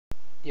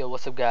Yo,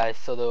 what's up guys?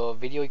 So the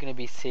video you're gonna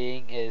be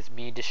seeing is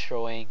me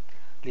destroying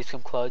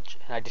Leafscumclutch,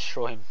 and I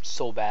destroy him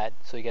so bad.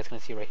 So you guys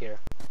gonna see right here.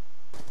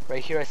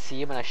 Right here I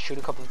see him and I shoot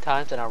a couple of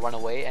times and I run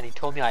away, and he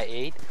told me I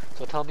ate.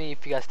 So tell me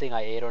if you guys think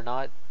I ate or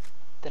not.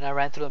 Then I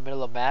ran through the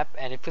middle of the map,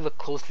 and if you look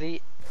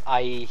closely,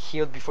 I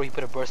healed before he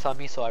put a burst on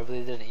me, so I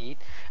really didn't eat.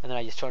 And then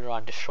I just turned around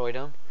and destroyed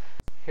him.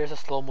 Here's a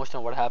slow motion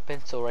of what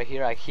happened. So right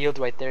here I healed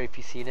right there if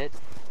you seen it,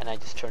 and I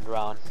just turned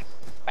around.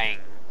 Bang.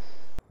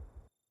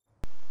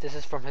 This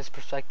is from his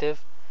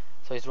perspective.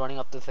 So he's running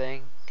up the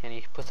thing and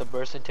he puts a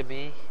burst into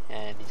me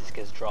and he just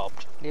gets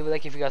dropped. Leave a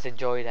like if you guys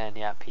enjoyed, and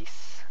yeah,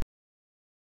 peace.